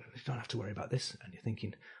 you don't have to worry about this. And you're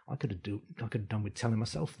thinking, I could have done with telling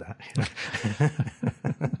myself that.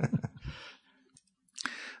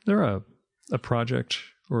 There a project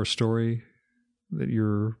or a story that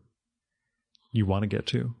you want to get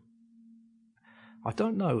to? I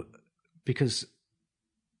don't know, because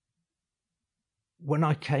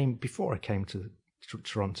before I came to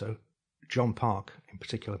Toronto, John Park in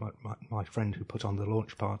particular, my friend who put on the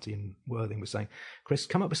launch party in Worthing, was saying, Chris,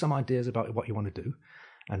 come up with some ideas about what you want to do,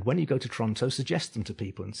 and when you go to Toronto, suggest them to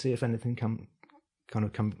people and see if anything can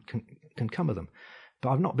come of them. But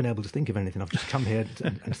I've not been able to think of anything. I've just come here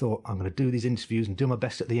and thought, I'm going to do these interviews and do my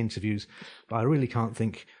best at the interviews, but I really can't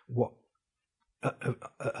think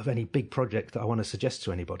of any big project that I want to suggest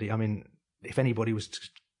to anybody. I mean, if anybody was to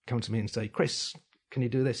come to me and say, Chris, can you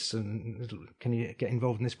do this and can you get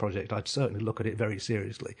involved in this project, I'd certainly look at it very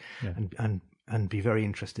seriously and be very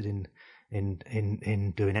interested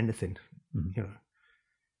in doing anything. Mm-hmm.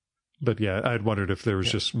 But yeah, I'd wondered if there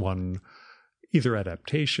was just one either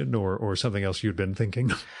adaptation or something else you'd been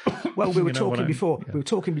thinking. Well, we were talking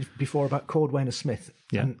before about Cordwainer Smith,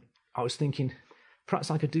 and I was thinking, perhaps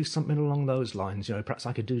I could do something along those lines. Perhaps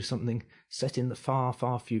I could do something set in the far,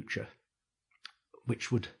 far future, which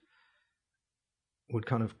would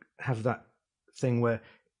kind of have that thing where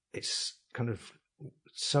it's kind of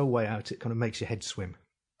so way out it kind of makes your head swim.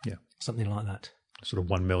 Yeah, something like that. Sort of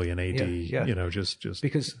 1 million AD. Yeah. Just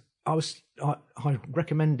because I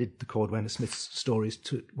recommended the Cordwainer Smith stories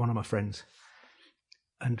to one of my friends,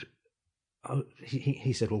 and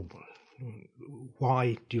he said, "Well,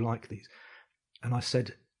 why do you like these?" And I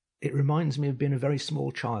said, "It reminds me of being a very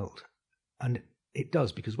small child," and it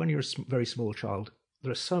does, because when you're a very small child,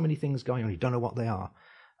 there are so many things going on, you don't know what they are,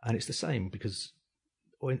 and it's the same because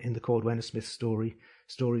or in the Cordwainer Smith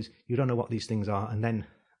stories, you don't know what these things are, and then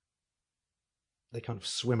they kind of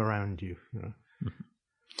swim around you, you know. Mm-hmm.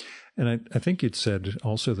 And I think you'd said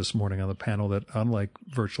also this morning on the panel that unlike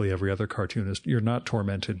virtually every other cartoonist, you're not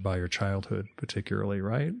tormented by your childhood particularly,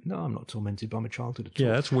 right? No, I'm not tormented by my childhood at all.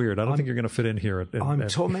 Yeah, that's weird. I don't think you're going to fit in here. I'm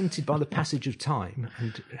tormented by the passage of time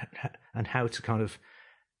and how to kind of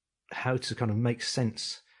make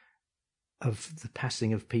sense of the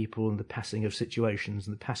passing of people and the passing of situations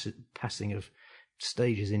and the passing of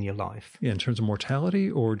stages in your life. Yeah, in terms of mortality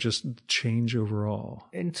or just change overall?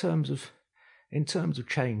 In terms of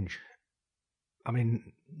change. I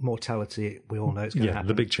mean, mortality, we all know it's going to happen.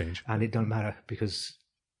 Yeah, the big change. And it don't matter because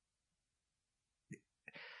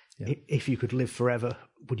if you could live forever,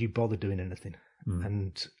 would you bother doing anything? Mm.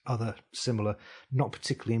 And other similar, not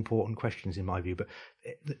particularly important questions in my view, but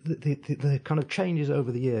the kind of changes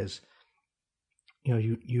over the years, you know,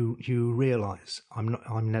 you realise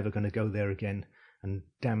I'm never going to go there again and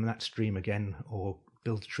dam that stream again or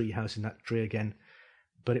build a tree house in that tree again.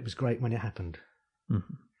 But it was great when it happened.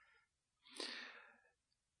 Mm-hmm.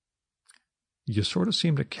 You sort of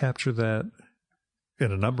seem to capture that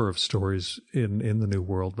in a number of stories in the New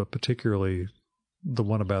World, but particularly the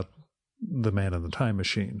one about the man in the time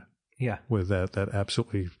machine. Yeah. With that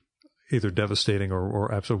absolutely either devastating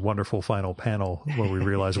or absolutely wonderful final panel where we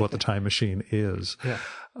realize what the time machine is. Yeah.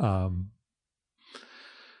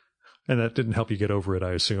 And that didn't help you get over it,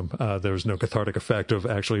 I assume. There was no cathartic effect of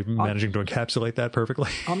actually managing to encapsulate that perfectly.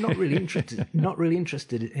 I'm not really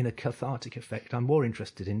interested in a cathartic effect. I'm more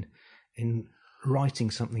interested in writing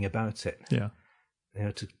something about it. Yeah. You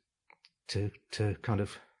know, to kind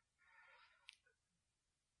of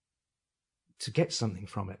to get something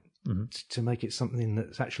from it, mm-hmm. to make it something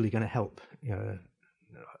that's actually going to help. You know,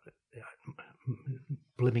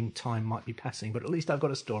 blimming time might be passing, but at least I've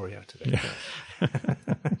got a story out of it.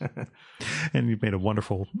 Yeah. And you've made a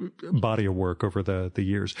wonderful body of work over the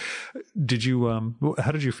years. Did you?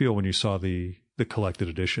 How did you feel when you saw the collected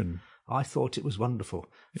edition? I thought it was wonderful.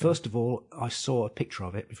 Yeah. First of all, I saw a picture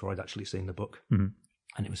of it before I'd actually seen the book, mm-hmm.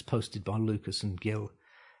 and it was posted by Lucas and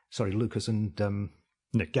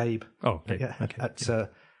Nick. Gabe. Oh, Gabe. Yeah, okay.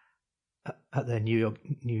 At their New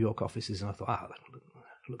York offices, and I thought,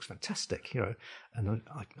 that looks fantastic, you know. And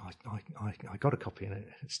I got a copy, and it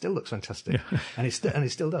still looks fantastic, yeah. and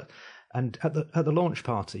it still does. And at the launch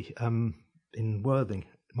party in Worthing,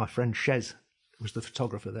 my friend Shez was the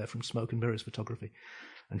photographer there from Smoke and Mirrors Photography,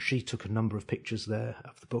 and she took a number of pictures there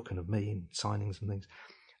of the book and of me and signings and things,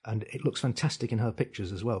 and it looks fantastic in her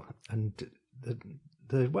pictures as well. And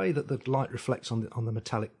the way that the light reflects on the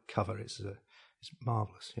metallic cover is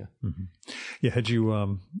marvelous. Yeah. Mm-hmm. Yeah. Had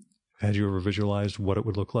you ever visualized what it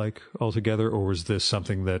would look like altogether, or was this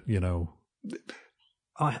something that, you know?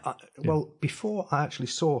 Well, before I actually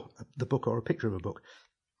saw the book or a picture of a book,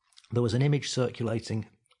 there was an image circulating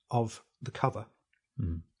of the cover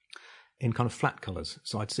in kind of flat colours.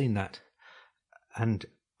 So I'd seen that, and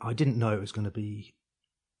I didn't know it was going to be.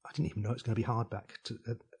 I didn't even know it was going to be hardback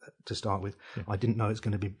to start with. Yeah. I didn't know it was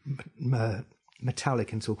going to be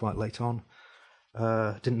metallic until quite late on.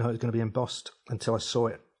 Didn't know it was going to be embossed until I saw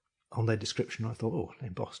it on their description. I thought, oh,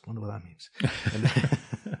 embossed, wonder what that means.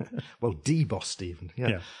 Well, debossed even.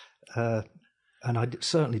 Yeah. And I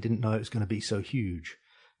certainly didn't know it was going to be so huge,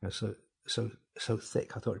 you know, so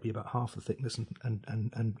thick. I thought it'd be about half the thickness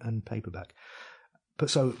and paperback. But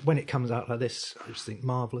so when it comes out like this, I just think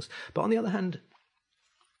marvellous. But on the other hand,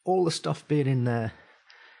 all the stuff being in there,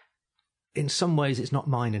 in some ways it's not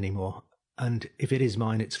mine anymore. And if it is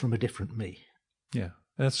mine, it's from a different me. Yeah.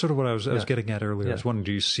 That's sort of what I was getting at earlier. Yeah. I was wondering,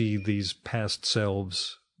 do you see these past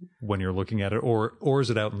selves when you're looking at it, or is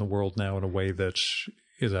it out in the world now in a way that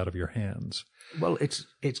is out of your hands? Well, it's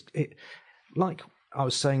like I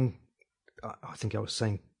was saying, I think I was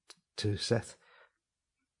saying to Seth,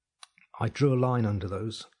 I drew a line under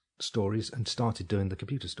those stories and started doing the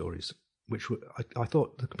computer stories, which I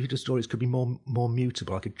thought the computer stories could be more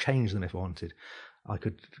mutable. I could change them if I wanted. I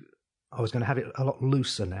was going to have it a lot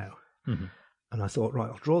looser now. Mm-hmm. And I thought, right,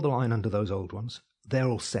 I'll draw the line under those old ones. They're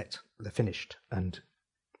all set. They're finished. And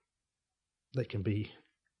they can be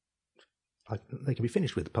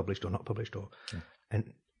finished with, published or not published.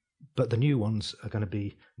 But the new ones are going to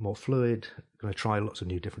be more fluid, going to try lots of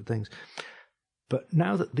new different things. But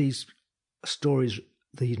now that these stories,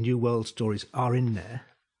 these New World stories are in there,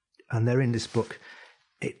 and they're in this book,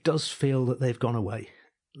 it does feel that they've gone away.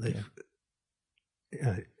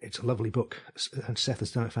 It's a lovely book, and Seth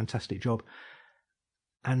has done a fantastic job.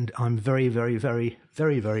 And I'm very, very, very,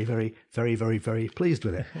 very, very, very, very, very, very pleased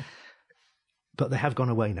with it. But they have gone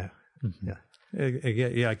away now. Mm-hmm. Yeah.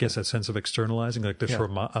 Yeah, I guess that sense of externalizing, like this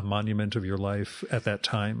sort of a monument of your life at that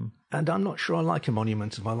time. And I'm not sure I like a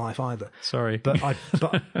monument of my life either. Sorry. But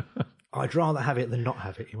I'd rather have it than not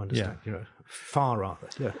have it, you understand? Yeah. You know, far rather.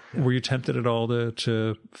 Yeah. Were you tempted at all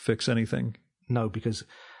to fix anything? No, because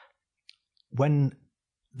when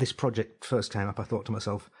this project first came up, I thought to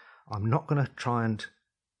myself, I'm not going to try and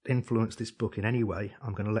influence this book in any way.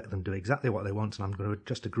 I'm going to let them do exactly what they want, and I'm going to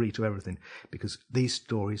just agree to everything, because these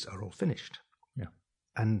stories are all finished. Yeah.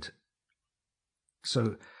 And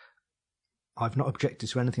so I've not objected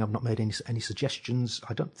to anything. I've not made any suggestions.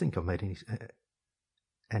 I don't think I've made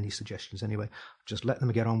any suggestions anyway. Just let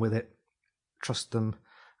them get on with it, trust them,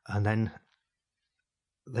 and then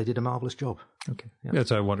they did a marvelous job. Okay. Yeah,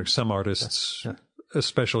 so I wonder, some artists,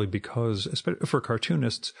 especially for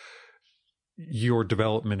cartoonists, your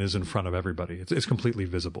development is in front of everybody. It's completely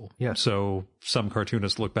visible. Yeah. So some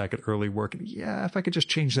cartoonists look back at early work and, if I could just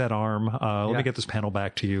change that arm, let me get this panel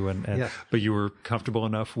back to you. But you were comfortable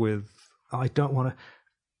enough with... I don't want to...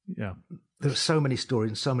 Yeah. There are so many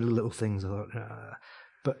stories and so many little things. I thought,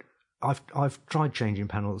 but I've tried changing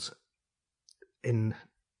panels in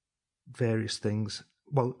various things.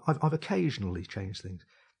 Well, I've occasionally changed things,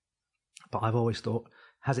 but I've always thought,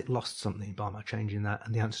 has it lost something by my changing that?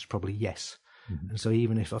 And the answer is probably yes. Mm-hmm. And so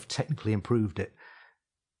even if I've technically improved it,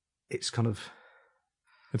 it's kind of...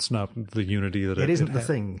 It's not the unity that it isn't the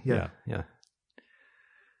thing. Yeah.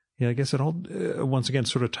 Yeah, I guess it all, once again,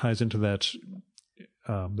 sort of ties into that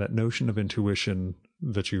that notion of intuition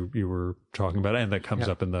that you were talking about, and that comes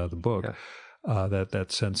up in the book,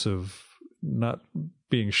 that sense of not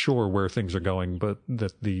being sure where things are going, but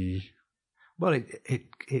that the... Well,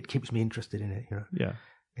 it keeps me interested in it, you know. Yeah.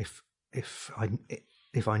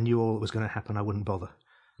 If I knew all that was going to happen, I wouldn't bother.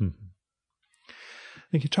 Mm-hmm.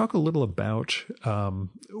 Can you talk a little about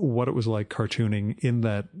what it was like cartooning in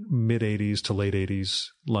that mid-'80s to late 80s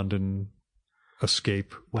London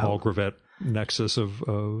escape, Paul Gravett nexus of...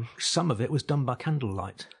 Some of it was done by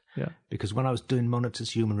candlelight. Yeah. Because when I was doing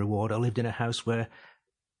Monitor's Human Reward, I lived in a house where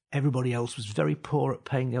everybody else was very poor at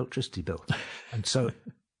paying the electricity bill. And so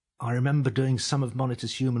I remember doing some of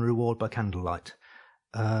Monitor's Human Reward by candlelight.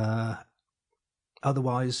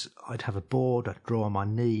 Otherwise, I'd have a board, I'd draw on my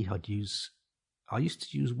knee, I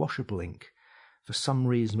used to use washable ink for some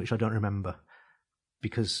reason which I don't remember,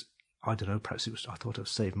 because I don't know, perhaps I thought I'd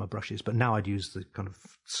saved my brushes, but now I'd use the kind of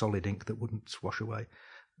solid ink that wouldn't wash away.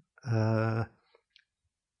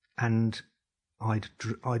 And I'd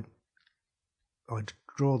draw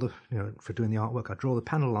the, for doing the artwork, I'd draw the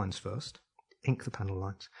panel lines first, ink the panel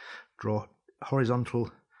lines, draw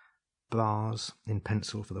horizontal bars in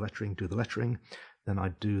pencil for the lettering, do the lettering. Then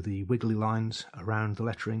I'd do the wiggly lines around the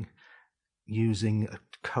lettering using a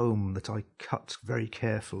comb that I cut very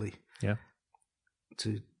carefully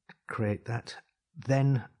to create that.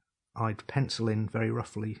 Then I'd pencil in very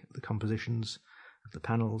roughly the compositions of the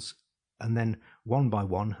panels, and then one by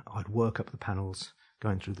one I'd work up the panels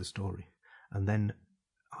going through the story, and then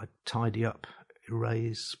I'd tidy up,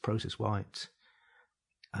 erase, process white,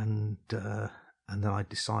 and then I'd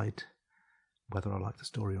decide whether I like the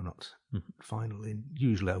story or not. Mm-hmm. Finally,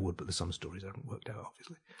 usually I would, but there's some stories I haven't worked out,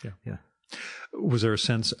 obviously. Yeah. Was there a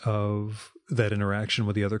sense of that interaction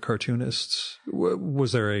with the other cartoonists?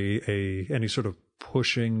 Was there any sort of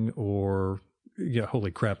pushing or,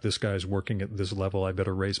 holy crap, this guy's working at this level, I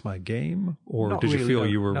better raise my game? Or Not did you really, feel no,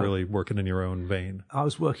 you were no. really working in your own vein? I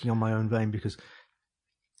was working on my own vein because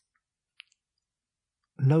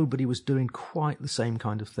nobody was doing quite the same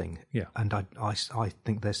kind of thing. Yeah. And I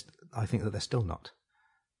think that they're still not.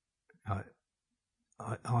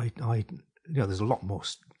 There's a lot more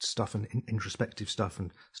stuff and introspective stuff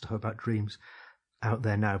and stuff about dreams out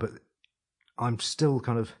there now, but I'm still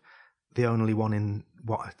kind of the only one in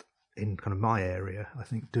kind of my area, I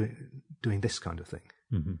think, doing this kind of thing.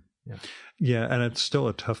 Mm-hmm. Yeah, and it's still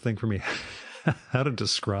a tough thing for me how to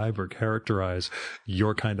describe or characterize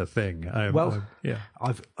your kind of thing.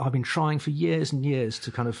 I've been trying for years and years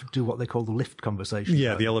to kind of do what they call the lift conversation.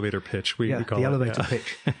 Yeah, the elevator pitch. We call the it, elevator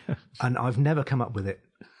pitch, and I've never come up with it.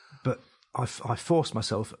 But I forced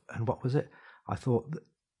myself, and what was it? I thought that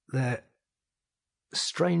they're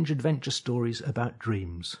strange adventure stories about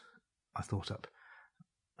dreams. I thought up.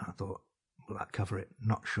 I thought, will that cover it?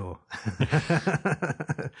 Not sure.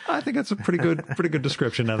 I think that's a pretty good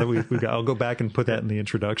description. Now that I'll go back and put that in the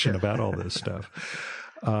introduction about all this stuff.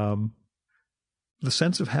 The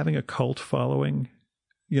sense of having a cult following,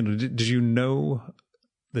 did you know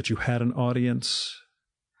that you had an audience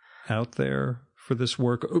out there for this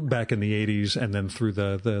work back in the 80s and then through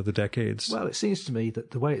the decades? Well, it seems to me that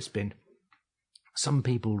the way it's been, some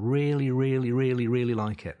people really, really, really, really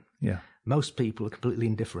like it. Yeah. Most people are completely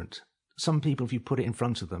indifferent. Some people, if you put it in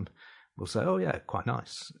front of them, will say, oh yeah, quite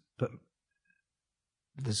nice. But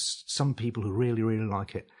there's some people who really, really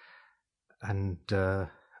like it. And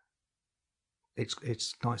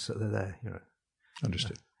it's nice that they're there, you know.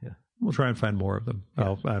 Understood. Yeah. We'll try and find more of them.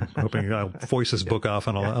 Yeah. I'm hoping I'll voice this book off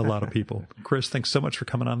on a lot of people. Chris, thanks so much for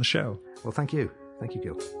coming on the show. Well, thank you. Thank you,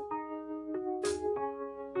 Gil.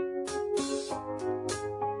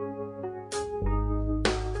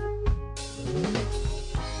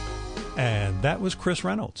 And that was Chris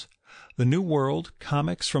Reynolds. The New World,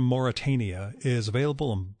 Comics from Mauritania, is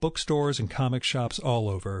available in bookstores and comic shops all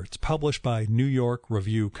over. It's published by New York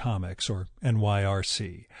Review Comics, or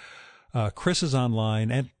NYRC. Chris is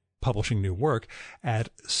online and publishing new work at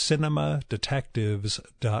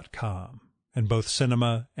cinemadetectives.com. And both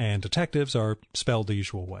cinema and detectives are spelled the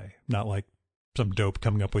usual way, not like some dope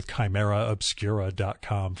coming up with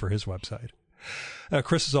chimeraobscura.com for his website.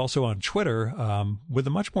 Chris is also on Twitter with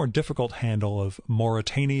a much more difficult handle of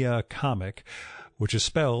Mauritania Comic, which is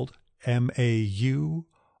spelled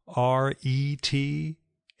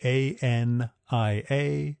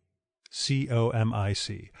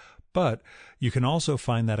MAURETANIACOMIC. But you can also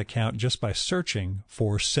find that account just by searching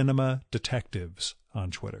for Cinema Detectives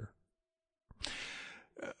on Twitter.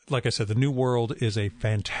 Like I said, The New World is a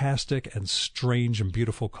fantastic and strange and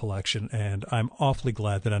beautiful collection, and I'm awfully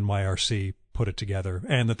glad that NYRC put it together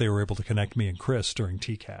and that they were able to connect me and Chris during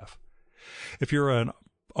TCAF. If you're an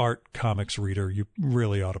art comics reader, you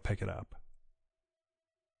really ought to pick it up.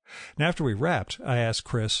 Now, after we wrapped, I asked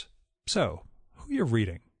Chris, so, who are you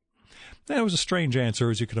reading? And it was a strange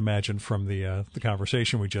answer, as you can imagine, from the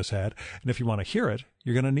conversation we just had. And if you want to hear it,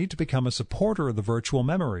 you're going to need to become a supporter of the Virtual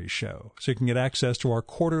Memories Show, so you can get access to our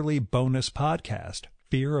quarterly bonus podcast,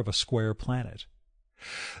 Fear of a Square Planet.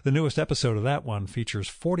 The newest episode of that one features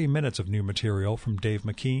 40 minutes of new material from Dave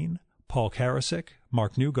McKean, Paul Karasik,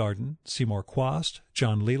 Mark Newgarden, Seymour Quast,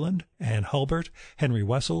 John Leland, Ann Hulbert, Henry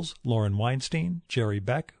Wessels, Lauren Weinstein, Jerry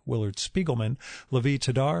Beck, Willard Spiegelman, Levi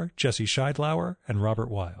Tadar, Jesse Scheidlauer, and Robert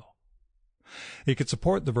Weil. You can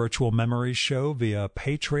support the Virtual Memories Show via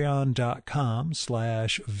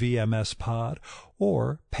patreon.com/VMSpod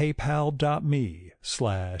or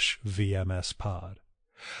paypal.me/VMSpod.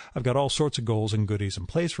 I've got all sorts of goals and goodies in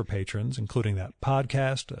place for patrons, including that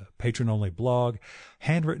podcast, a patron-only blog,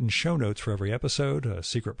 handwritten show notes for every episode, a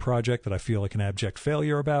secret project that I feel like an abject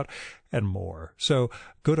failure about, and more. So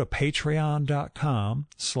go to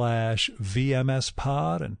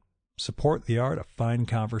patreon.com/VMSpod and support the art of fine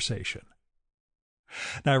conversation.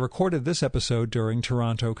 Now, I recorded this episode during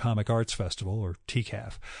Toronto Comic Arts Festival, or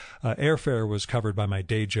TCAF. Airfare was covered by my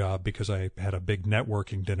day job because I had a big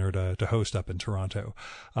networking dinner to host up in Toronto.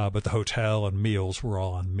 But the hotel and meals were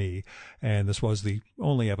all on me, and this was the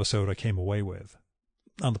only episode I came away with.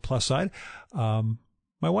 On the plus side, my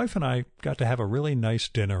wife and I got to have a really nice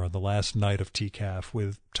dinner on the last night of TCAF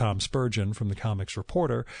with Tom Spurgeon from the Comics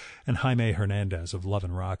Reporter and Jaime Hernandez of Love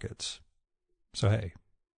and Rockets. So, hey.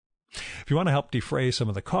 If you want to help defray some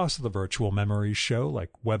of the costs of the Virtual Memories Show, like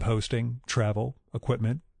web hosting, travel,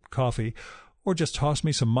 equipment, coffee, or just toss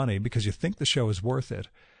me some money because you think the show is worth it,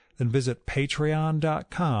 then visit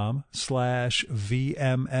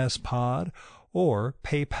patreon.com/VMSpod or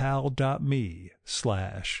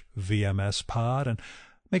paypal.me/VMSpod and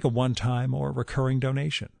make a one-time or recurring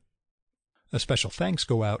donation. A special thanks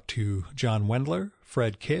go out to John Wendler,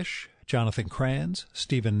 Fred Kish, Jonathan Kranz,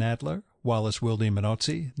 Stephen Nadler, Wallace Wilde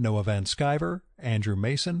Minozzi, Noah Van Sciver, Andrew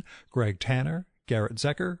Mason, Greg Tanner, Garrett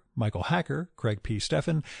Zecker, Michael Hacker, Craig P.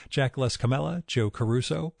 Steffen, Jack Lescamella, Joe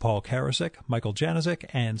Caruso, Paul Karasik, Michael Janizik,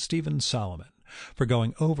 and Stephen Solomon for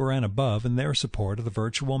going over and above in their support of the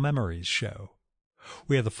Virtual Memories Show.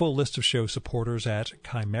 We have the full list of show supporters at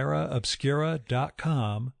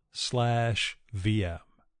chimeraobscura.com/VM.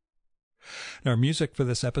 Our music for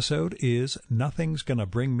this episode is Nothing's Gonna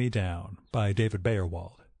Bring Me Down by David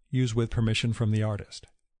Bayerwald, used with permission from the artist.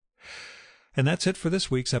 And that's it for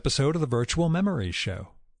this week's episode of the Virtual Memories Show.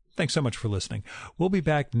 Thanks so much for listening. We'll be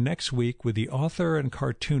back next week with the author and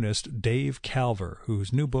cartoonist Dave Calver,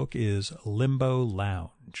 whose new book is Limbo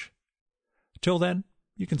Lounge. Till then,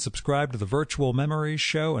 you can subscribe to the Virtual Memories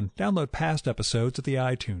Show and download past episodes at the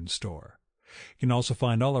iTunes Store. You can also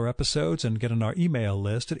find all our episodes and get on our email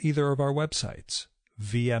list at either of our websites,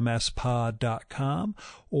 vmspod.com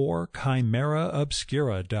or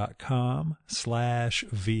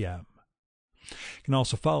chimeraobscura.com/VM. You can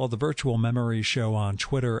also follow the Virtual Memories Show on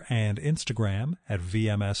Twitter and Instagram at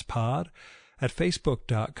VMSpod, at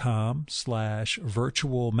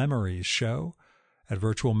facebook.com/Virtual Memories Show, at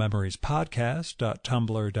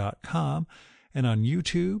virtualmemoriespodcast.tumblr.com, and on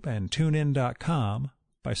YouTube and tunein.com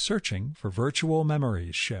by searching for Virtual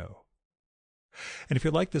Memories Show. And if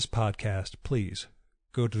you like this podcast, please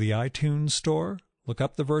go to the iTunes store, look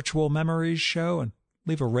up the Virtual Memories Show, and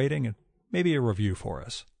leave a rating and maybe a review for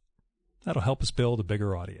us. That'll help us build a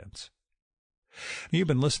bigger audience. You've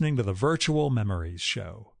been listening to the Virtual Memories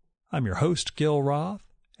Show. I'm your host, Gil Roth,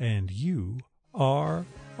 and you are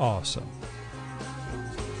awesome.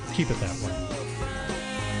 Keep it that way.